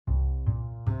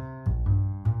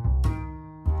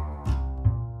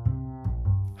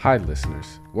Hi,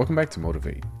 listeners. Welcome back to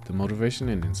Motivate, the Motivation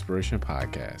and Inspiration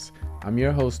Podcast. I'm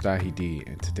your host, Dahi D,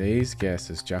 and today's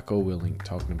guest is Jocko Willink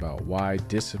talking about why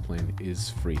discipline is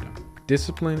freedom.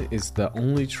 Discipline is the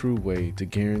only true way to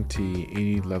guarantee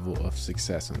any level of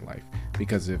success in life,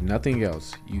 because if nothing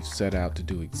else, you've set out to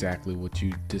do exactly what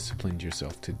you disciplined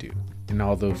yourself to do. And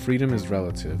although freedom is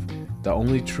relative, the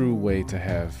only true way to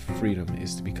have freedom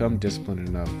is to become disciplined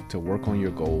enough to work on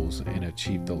your goals and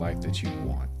achieve the life that you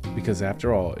want. Because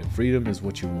after all, if freedom is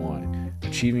what you want,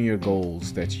 achieving your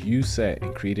goals that you set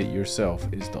and created yourself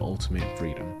is the ultimate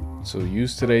freedom. So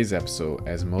use today's episode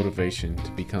as motivation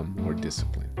to become more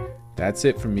disciplined. That's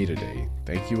it for me today.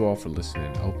 Thank you all for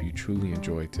listening. I hope you truly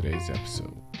enjoyed today's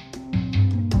episode.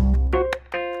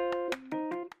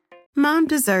 Mom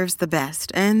deserves the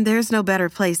best, and there's no better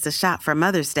place to shop for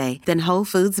Mother's Day than Whole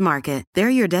Foods Market. They're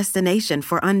your destination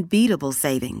for unbeatable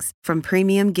savings, from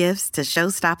premium gifts to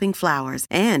show-stopping flowers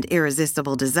and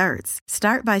irresistible desserts.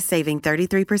 Start by saving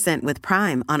 33% with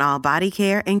Prime on all body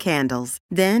care and candles.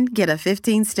 Then get a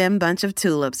 15-stem bunch of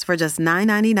tulips for just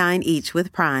 $9.99 each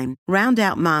with Prime. Round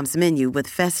out Mom's menu with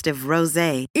festive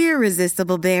rosé,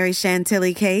 irresistible berry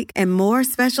chantilly cake, and more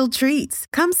special treats.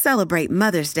 Come celebrate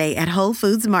Mother's Day at Whole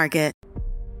Foods Market.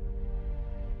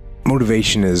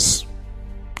 Motivation is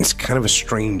kind of a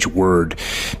strange word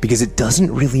because it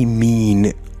doesn't really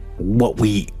mean what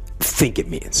we think it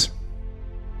means.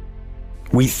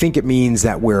 We think it means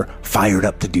that we're fired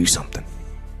up to do something.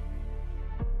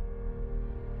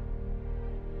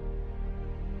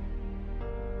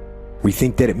 We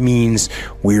think that it means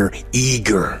we're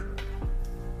eager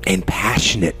and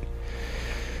passionate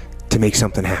to make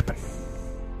something happen.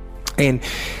 And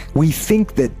we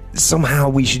think that somehow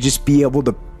we should just be able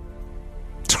to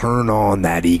turn on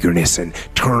that eagerness and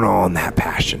turn on that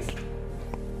passion.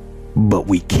 But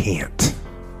we can't.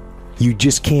 You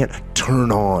just can't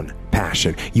turn on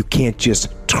passion. You can't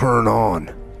just turn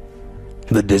on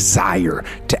the desire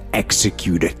to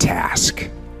execute a task.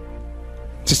 It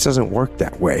just doesn't work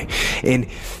that way. And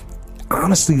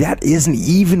honestly, that isn't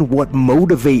even what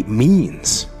motivate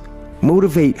means.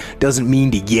 Motivate doesn't mean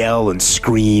to yell and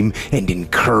scream and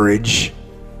encourage.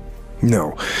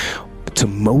 No. To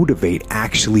motivate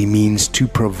actually means to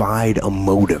provide a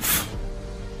motive,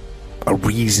 a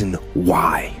reason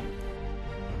why.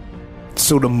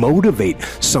 So to motivate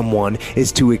someone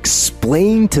is to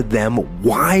explain to them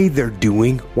why they're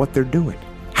doing what they're doing,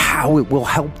 how it will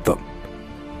help them,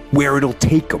 where it'll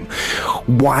take them,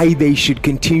 why they should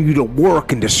continue to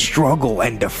work and to struggle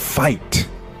and to fight.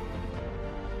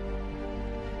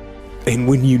 And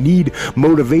when you need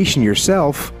motivation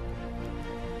yourself,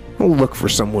 don't look for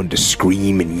someone to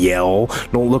scream and yell.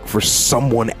 Don't look for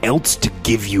someone else to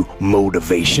give you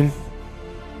motivation.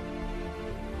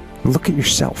 Look at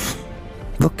yourself.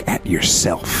 Look at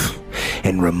yourself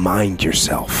and remind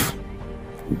yourself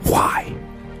why.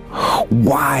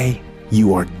 Why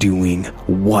you are doing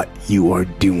what you are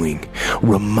doing.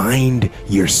 Remind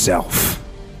yourself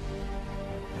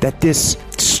that this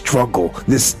struggle,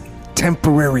 this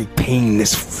temporary pain,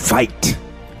 this fight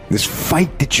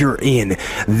that you're in,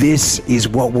 this is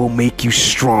what will make you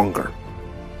stronger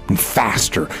and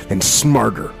faster and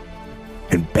smarter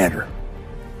and better.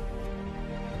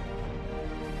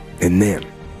 And then,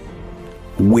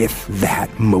 with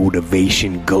that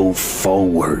motivation, go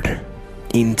forward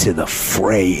into the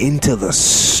fray, into the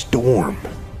storm,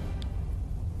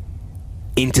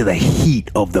 into the heat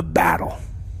of the battle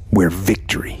where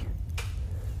victory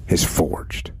is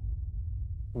forged.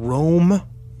 Rome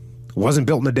wasn't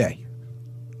built in a day.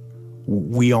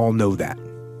 We all know that.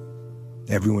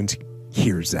 Everyone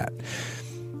hears that.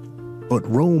 But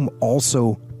Rome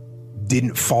also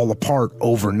didn't fall apart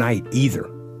overnight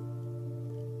either.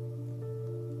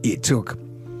 It took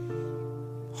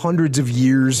hundreds of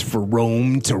years for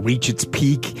Rome to reach its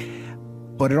peak,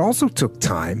 but it also took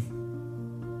time,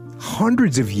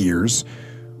 hundreds of years,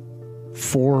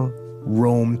 for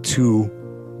Rome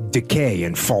to decay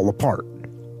and fall apart.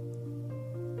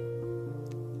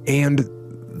 And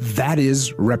that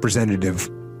is representative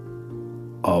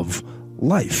of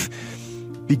life,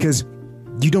 because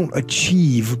you don't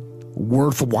achieve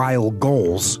worthwhile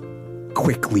goals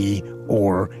quickly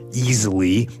or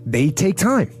easily. They take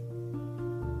time.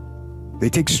 They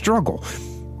take struggle.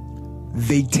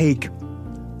 They take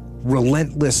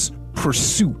relentless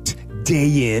pursuit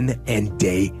day in and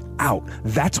day out.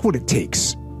 That's what it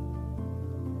takes.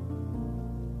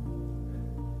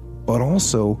 But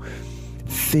also,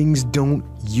 things don't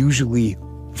usually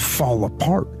fall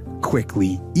apart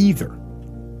quickly either.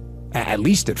 At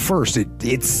least at first,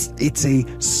 it's a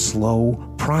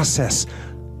slow process.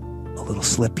 A little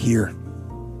slip here,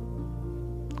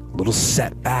 a little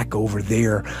setback over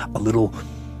there, a little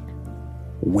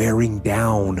wearing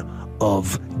down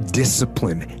of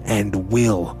discipline and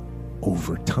will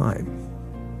over time.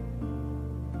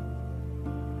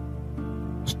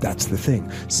 That's the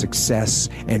thing. Success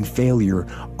and failure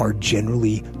are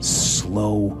generally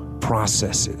slow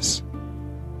processes.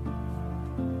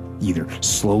 Either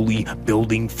slowly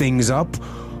building things up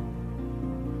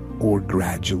or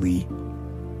gradually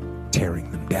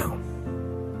tearing them down.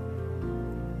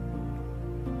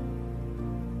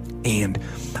 And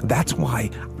that's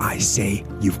why I say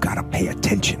you've got to pay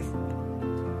attention.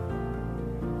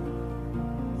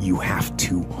 You have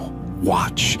to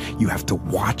watch. You have to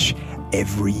watch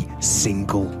every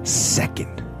single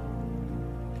second.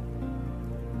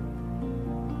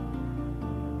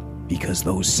 Because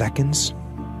those seconds,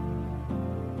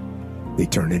 they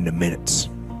turn into minutes.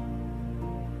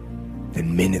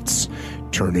 And minutes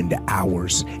turn into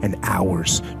hours, and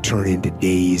hours turn into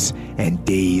days, and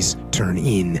days turn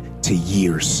into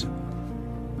years.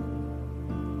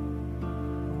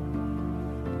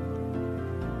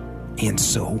 And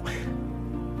so,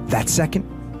 that second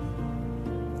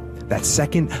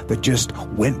that just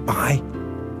went by,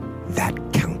 that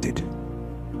counted.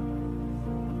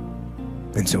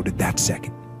 And so did that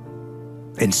second.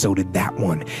 And so did that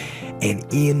one. And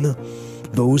in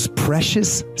those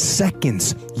precious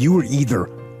seconds, you were either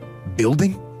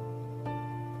building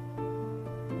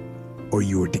or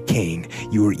you were decaying.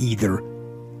 You were either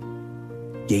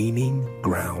gaining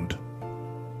ground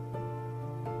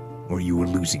or you were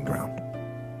losing ground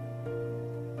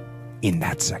in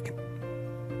that second.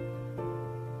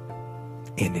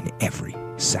 And in every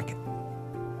second.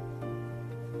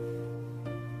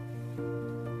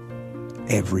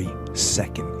 Every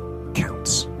second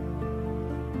counts.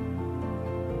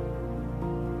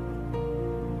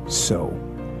 So,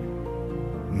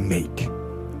 make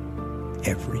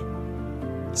every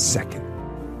second.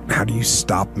 How do you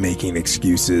stop making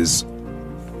excuses?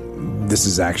 This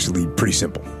is actually pretty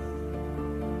simple.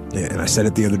 And I said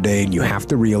it the other day, and you have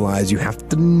to realize, you have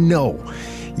to know,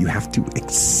 you have to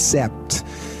accept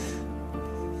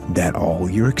that all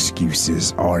your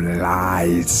excuses are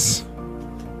lies.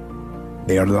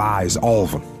 They are lies, all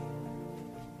of them.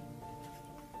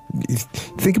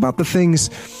 Think about the things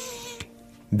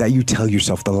that you tell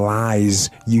yourself, the lies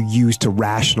you use to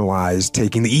rationalize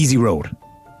taking the easy road.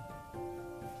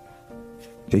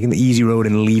 Taking the easy road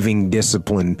and leaving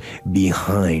discipline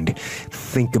behind.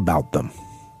 Think about them.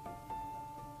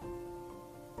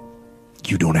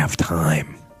 You don't have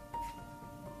time.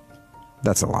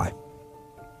 That's a lie.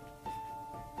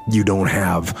 You don't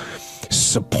have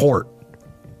support.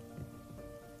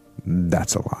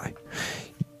 That's a lie.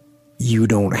 You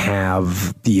don't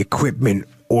have the equipment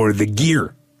or the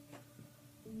gear.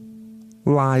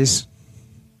 Lies.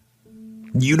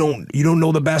 You don't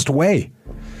know the best way.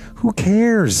 Who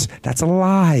cares? That's a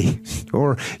lie.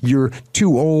 Or you're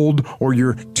too old or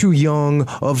you're too young.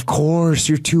 Of course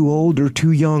you're too old or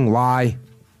too young. Lie.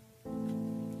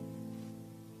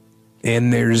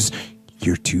 And there's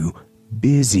you're too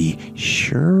busy.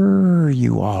 Sure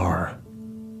you are.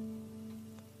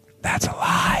 That's a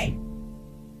lie.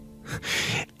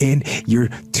 And you're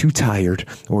too tired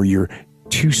or you're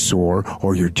too sore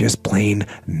or you're just plain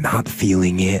not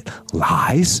feeling it.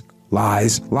 Lies,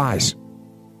 lies, lies.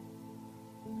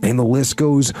 And the list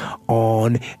goes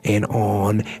on and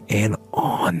on and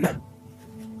on.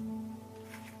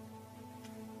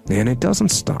 And it doesn't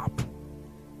stop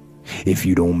if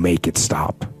you don't make it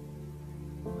stop.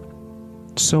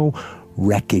 So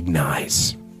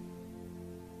recognize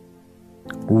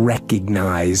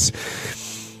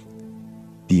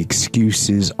the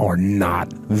excuses are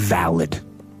not valid.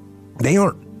 They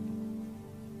aren't.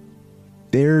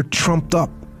 They're trumped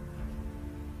up.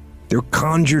 They're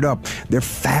conjured up. They're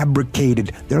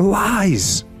fabricated. They're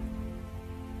lies.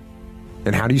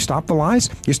 And how do you stop the lies?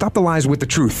 You stop the lies with the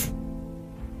truth.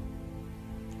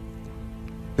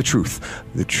 The truth.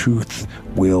 The truth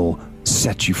will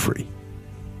set you free.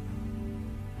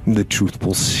 The truth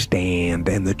will stand,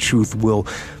 and the truth will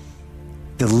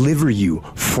deliver you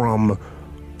from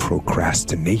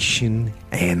procrastination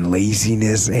and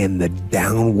laziness and the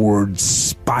downward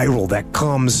spiral that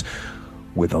comes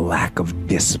with a lack of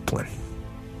discipline.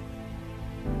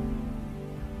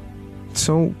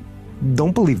 So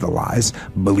don't believe the lies,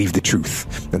 believe the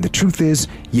truth. And the truth is,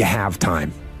 you have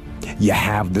time. You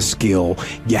have the skill,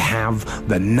 you have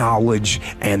the knowledge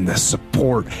and the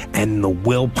support and the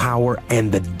willpower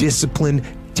and the discipline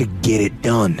to get it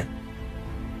done.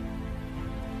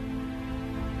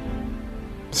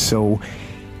 So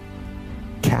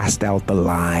cast out the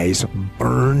lies,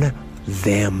 burn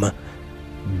them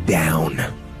down.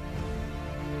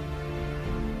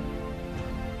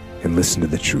 and listen to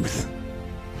the truth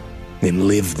and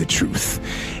live the truth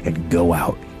and go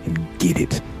out and get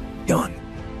it done.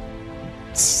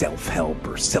 Self-help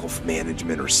or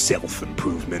self-management or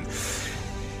self-improvement.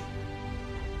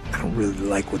 I don't really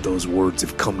like what those words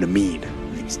have come to mean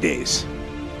these days.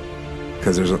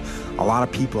 Because there's a lot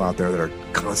of people out there that are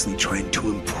constantly trying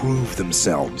to improve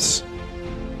themselves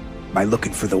by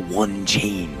looking for the one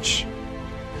change.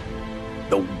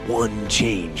 The one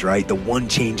change, right? The one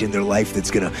change in their life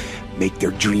that's going to make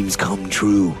their dreams come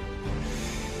true.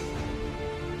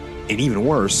 And even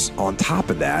worse, on top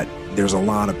of that, there's a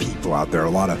lot of people out there, a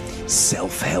lot of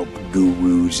self-help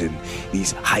gurus and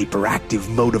these hyperactive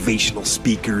motivational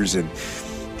speakers and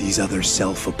these other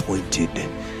self-appointed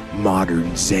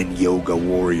modern Zen yoga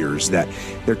warriors that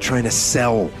they're trying to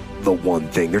sell the one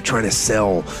thing. They're trying to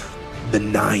sell the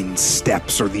 9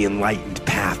 steps or the enlightened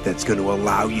path that's going to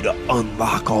allow you to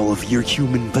unlock all of your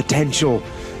human potential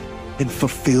and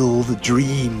fulfill the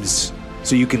dreams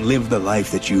so you can live the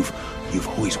life that you've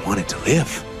always wanted to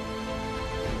live.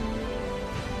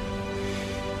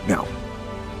 Now,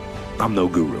 I'm no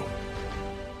guru.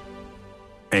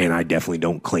 And I definitely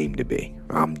don't claim to be.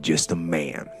 I'm just a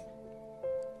man.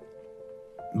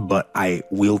 But I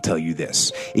will tell you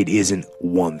this. It isn't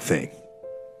one thing.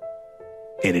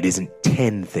 And it isn't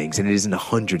 10 things. And it isn't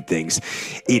 100 things.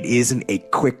 It isn't a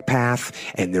quick path.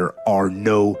 And there are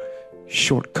no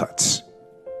shortcuts.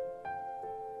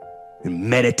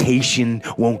 And meditation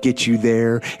won't get you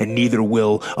there, and neither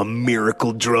will a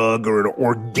miracle drug or an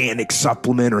organic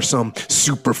supplement or some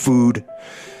superfood.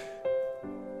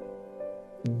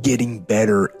 Getting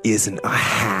better isn't a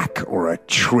hack or a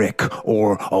trick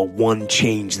or a one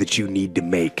change that you need to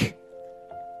make.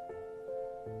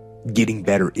 Getting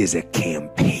better is a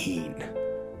campaign.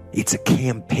 It's a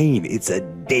campaign. It's a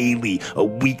daily, a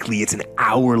weekly, it's an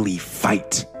hourly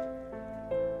fight.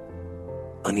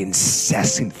 An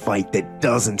incessant fight that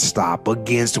doesn't stop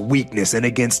against weakness and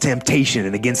against temptation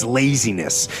and against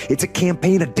laziness. It's a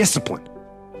campaign of discipline.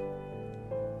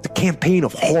 It's a campaign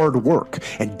of hard work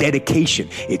and dedication.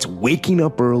 It's waking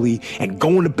up early and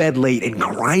going to bed late and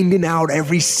grinding out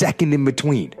every second in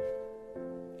between.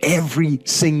 Every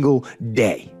single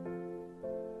day.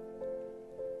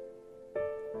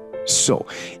 So,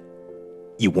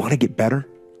 you want to get better?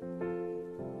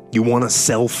 You want to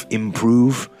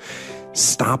self-improve?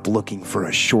 Stop looking for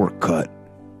a shortcut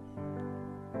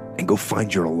and go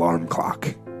find your alarm clock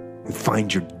and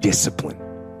find your discipline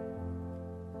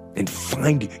and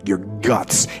find your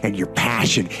guts and your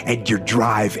passion and your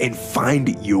drive and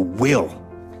find your will.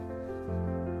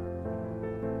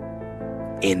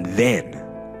 And then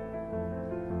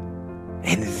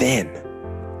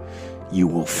you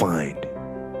will find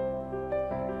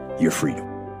your freedom.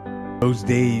 Those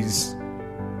days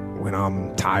when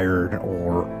I'm tired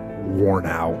or worn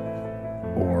out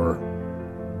or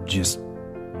just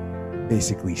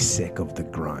basically sick of the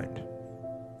grind.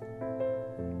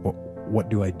 What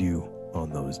do I do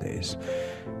on those days?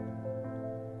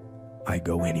 I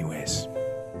go anyways.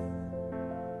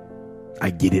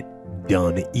 I get it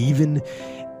done, even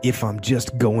if I'm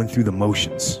just going through the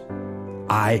motions.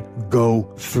 I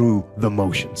go through the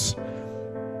motions.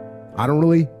 I don't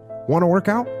really want to work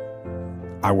out.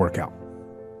 I work out.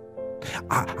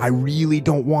 I really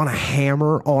don't want to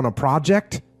hammer on a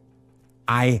project.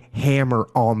 I hammer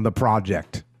on the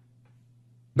project.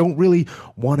 Don't really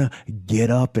want to get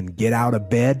up and get out of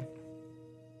bed.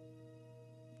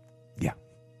 Yeah,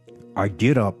 I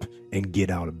get up and get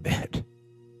out of bed.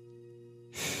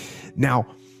 Now,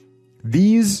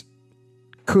 these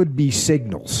could be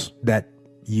signals that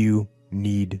you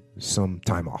need some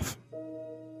time off.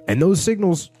 And those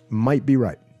signals might be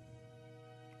right.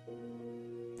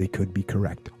 They could be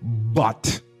correct.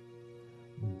 But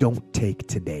don't take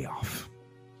today off.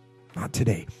 Not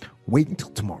today. Wait until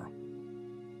tomorrow.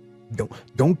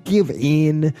 Don't give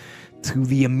in to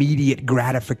the immediate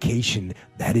gratification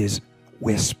that is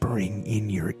whispering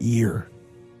in your ear.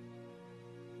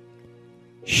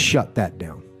 Shut that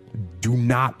down. Do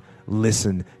not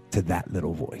listen to that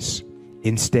little voice.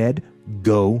 Instead,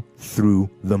 go through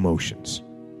the motions.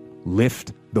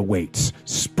 Lift the weights,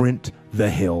 sprint the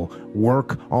hill,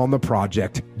 work on the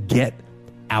project, get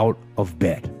out of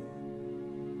bed.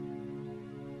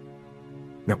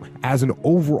 Now, as an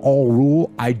overall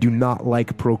rule, I do not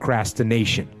like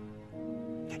procrastination.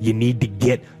 You need to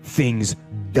get things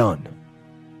done.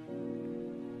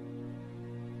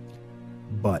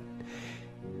 But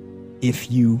if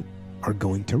you are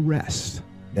going to rest,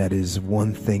 that is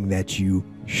one thing that you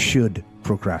should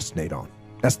procrastinate on.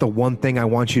 That's the one thing I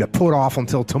want you to put off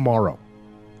until tomorrow.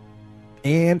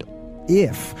 And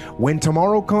if, when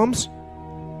tomorrow comes,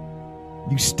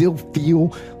 you still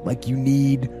feel like you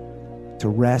need to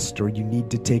rest or you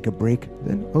need to take a break,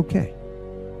 then okay.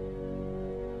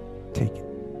 Take it.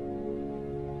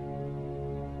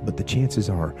 But the chances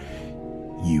are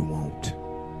you won't.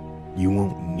 You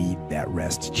won't need that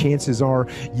rest. Chances are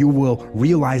you will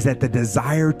realize that the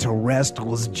desire to rest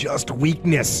was just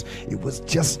weakness. It was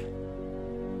just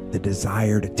the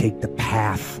desire to take the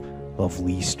path of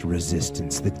least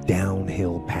resistance, the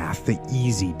downhill path, the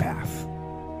easy path.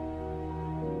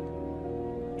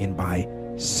 And by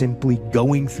simply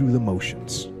going through the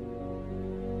motions,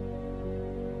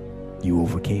 you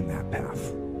overcame that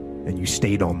path. And you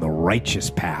stayed on the righteous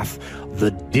path,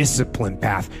 the disciplined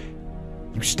path.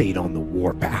 You stayed on the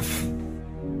war path,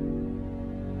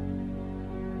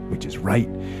 which is right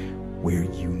where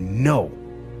you know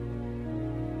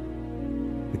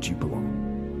that you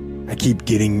belong. I keep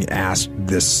getting asked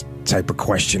this type of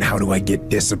question: how do I get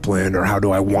discipline, or how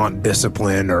do I want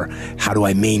discipline, or how do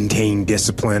I maintain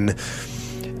discipline?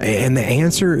 And the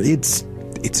answer, it's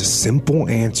a simple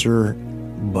answer,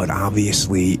 but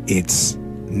obviously it's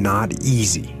not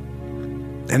easy.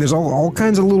 And there's all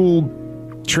kinds of little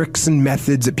tricks and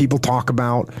methods that people talk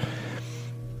about.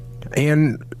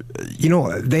 And,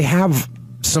 they have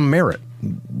some merit.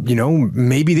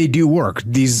 Maybe they do work.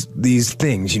 These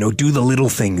things, do the little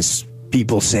things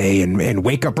people say, and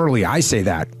wake up early. I say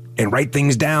that. And write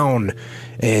things down,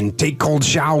 and take cold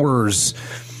showers,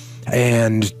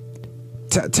 and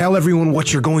tell everyone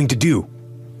what you're going to do.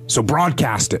 So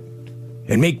broadcast it,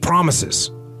 and make promises,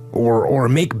 or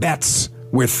make bets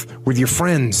with your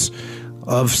friends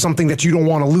of something that you don't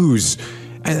want to lose.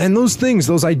 And those things,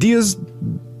 those ideas,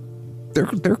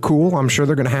 they're cool. I'm sure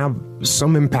they're going to have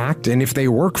some impact, and if they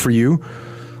work for you,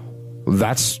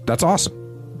 that's awesome.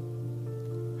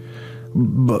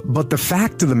 But the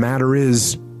fact of the matter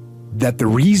is that the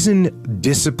reason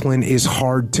discipline is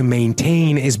hard to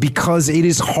maintain is because it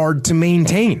is hard to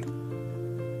maintain.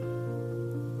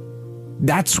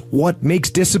 That's what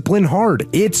makes discipline hard.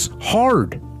 It's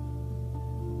hard.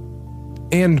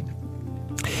 And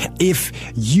if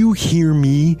you hear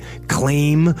me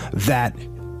claim that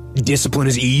discipline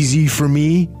is easy for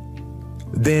me,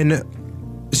 then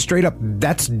straight up,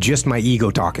 that's just my ego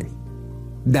talking.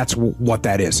 That's what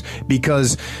that is.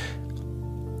 Because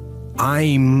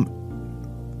I'm,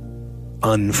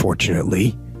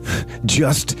 unfortunately,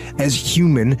 just as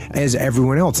human as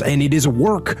everyone else. And it is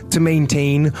work to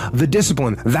maintain the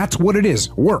discipline. That's what it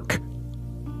is. Work.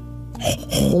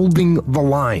 Holding the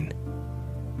line.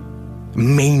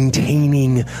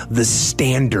 Maintaining the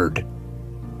standard.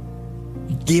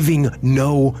 Giving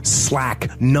no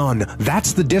slack, none.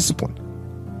 That's the discipline.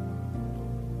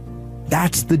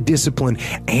 That's the discipline.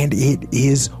 And it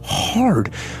is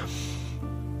hard.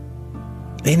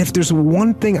 And if there's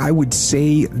one thing I would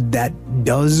say that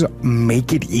does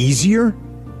make it easier,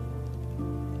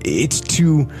 it's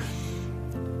to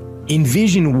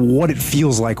envision what it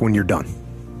feels like when you're done.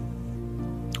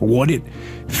 What it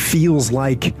feels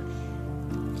like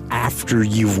after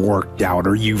you've worked out,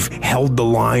 or you've held the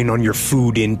line on your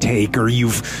food intake, or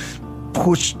you've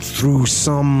pushed through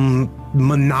some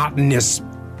monotonous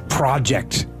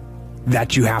project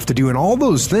that you have to do, and all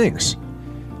those things.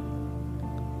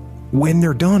 When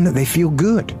they're done, they feel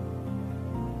good.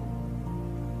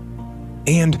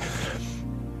 And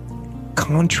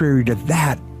contrary to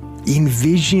that,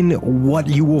 envision what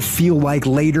you will feel like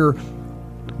later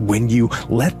when you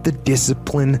let the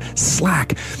discipline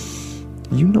slack.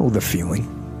 You know the feeling.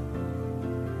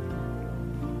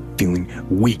 Feeling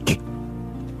weak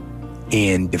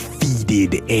and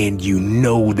defeated, and you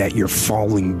know that you're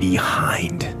falling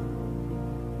behind.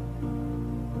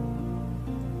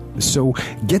 So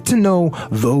get to know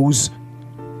those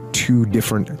two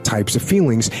different types of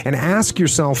feelings and ask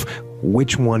yourself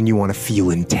which one you want to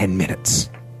feel in 10 minutes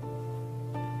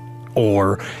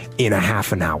or in a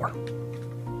half an hour.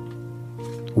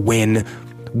 When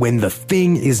the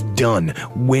thing is done,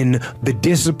 when the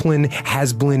discipline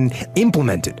has been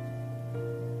implemented.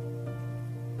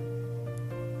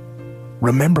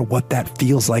 Remember what that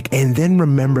feels like, and then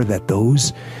remember that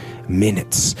those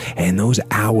minutes and those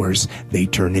hours, they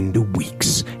turn into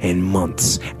weeks and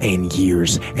months and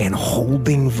years, and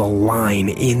holding the line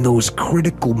in those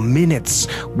critical minutes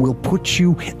will put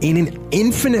you in an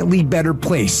infinitely better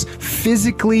place,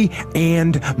 physically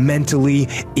and mentally,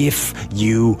 if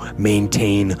you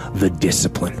maintain the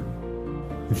discipline.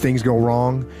 If things go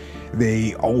wrong,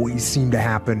 they always seem to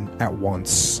happen at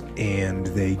once, and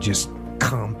they just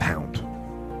compound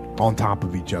on top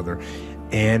of each other,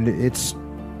 and it's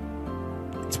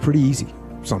pretty easy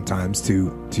sometimes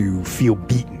to feel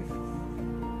beaten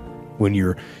when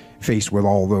you're faced with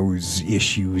all those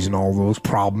issues and all those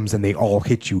problems, and they all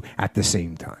hit you at the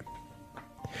same time.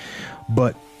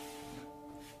 But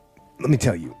let me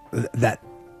tell you, that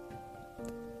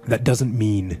doesn't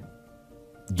mean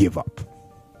give up.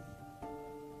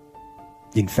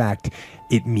 In fact,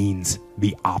 it means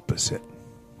the opposite.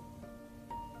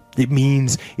 It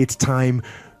means it's time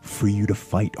for you to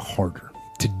fight harder,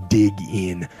 to dig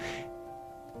in. It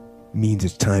means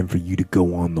it's time for you to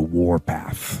go on the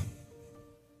warpath.